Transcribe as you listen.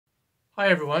Hi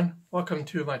everyone, welcome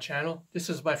to my channel. This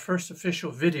is my first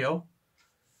official video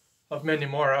of many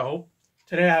more, I hope.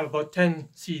 Today I have about 10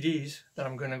 CDs that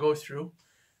I'm going to go through.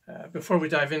 Before we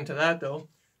dive into that though,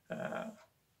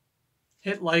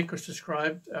 hit like or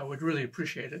subscribe. I would really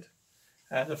appreciate it.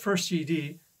 The first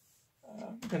CD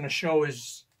I'm going to show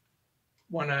is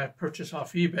one I purchased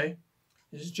off eBay.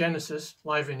 This is Genesis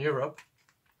Live in Europe.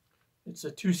 It's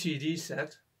a 2 CD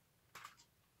set.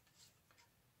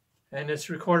 And it's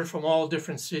recorded from all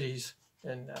different cities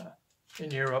in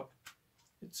Europe.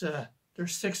 It's their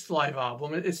 6th live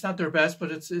album. It's not their best, but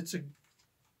it's a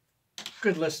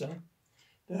good listen.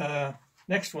 The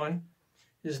next one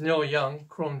is Neil Young,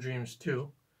 Chrome Dreams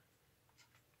 2.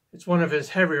 It's one of his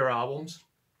heavier albums,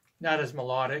 not as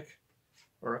melodic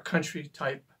or a country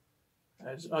type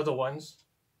as other ones,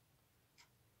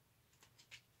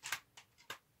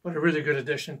 but a really good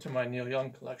addition to my Neil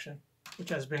Young collection, which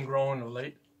has been growing of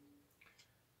late.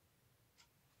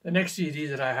 The next CD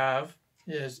that I have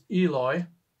is Eloy,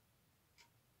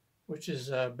 which is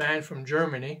a band from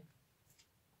Germany.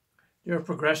 They're a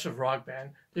progressive rock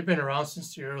band. They've been around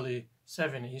since the early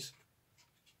 70s.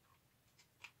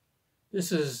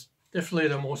 This is definitely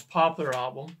the most popular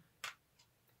album.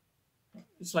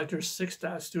 It's like their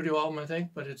 6th studio album, I think,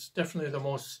 but it's definitely the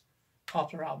most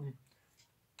popular album.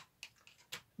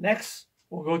 Next,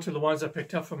 we'll go to the ones I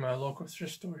picked up from my local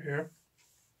thrift store here.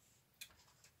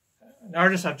 An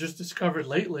artist I've just discovered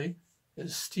lately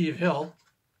is Steve Hill.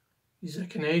 He's a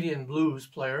Canadian blues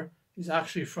player. He's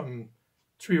actually from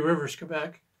Three Rivers,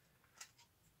 Quebec.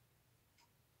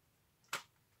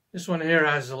 This one here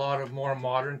has a lot of more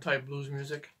modern type blues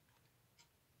music.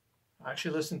 I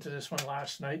actually listened to this one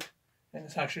last night, and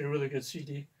it's actually a really good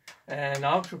CD. And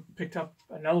I also picked up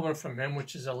another one from him,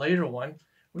 which is a later one,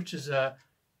 which is a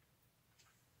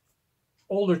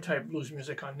older type blues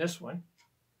music on this one.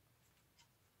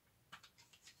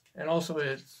 And also,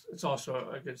 it's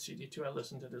also a good CD too. I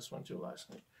listened to this one too last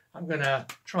night. I'm going to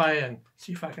try and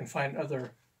see if I can find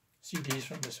other CDs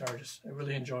from this artist. I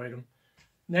really enjoyed them.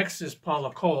 Next is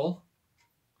Paula Cole.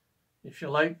 If you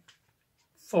like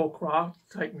folk rock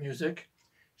type music,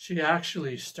 she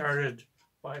actually started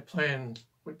by playing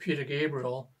with Peter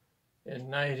Gabriel in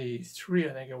 '93,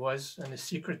 I think it was, on the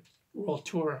Secret World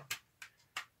Tour.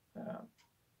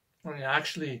 And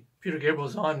actually, Peter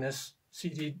Gabriel's on this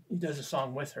CD. He does a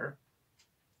song with her,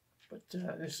 but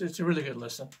it's a really good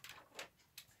listen.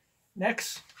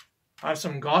 Next, I have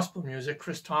some gospel music.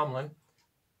 Chris Tomlin,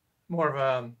 more of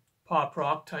a pop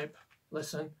rock type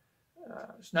listen.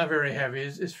 It's not very heavy.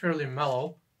 It's fairly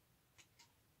mellow,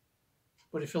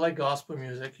 but if you like gospel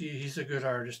music, he's a good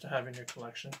artist to have in your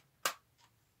collection.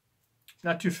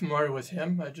 Not too familiar with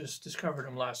him. I just discovered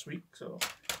him last week. So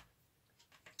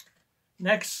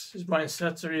next is Brian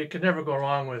Setzer. You could never go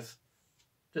wrong with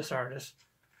this artist.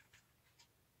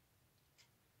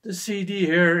 This CD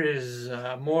here is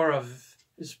more of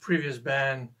his previous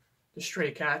band, the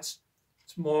Stray Cats.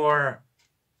 It's more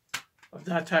of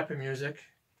that type of music.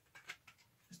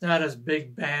 It's not as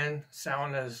big band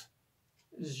sound as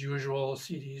his usual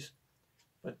CDs,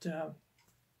 but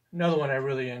another one I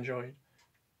really enjoyed.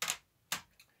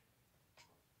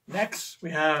 Next,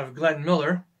 we have Glenn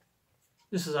Miller.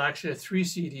 This is actually a 3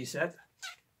 CD set.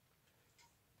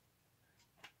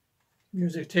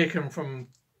 Music taken from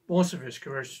most of his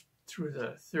career through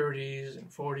the 30s and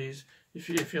 40s.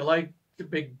 If you like the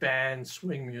big band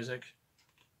swing music,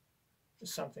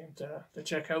 it's something to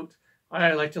check out.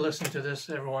 I like to listen to this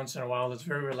every once in a while. It's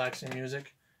very relaxing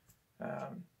music.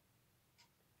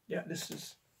 Yeah, this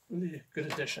is really a good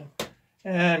addition.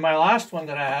 And my last one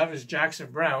that I have is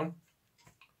Jackson Browne,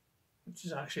 which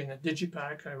is actually in a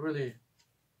digipack. I really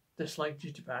dislike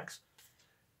digipacks.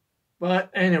 But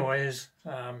anyways,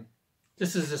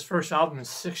 this is his first album in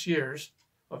 6 years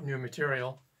of new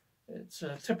material. It's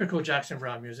typical Jackson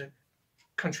Browne music,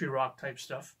 country rock type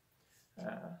stuff.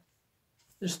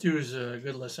 This dude's a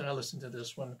good listen. I listened to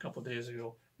this one a couple days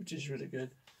ago, which is really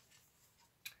good.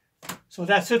 So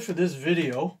that's it for this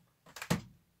video.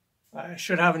 I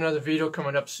should have another video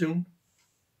coming up soon,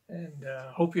 and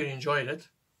hope you enjoyed it.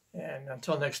 And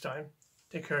until next time,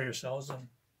 take care of yourselves, and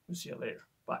we'll see you later.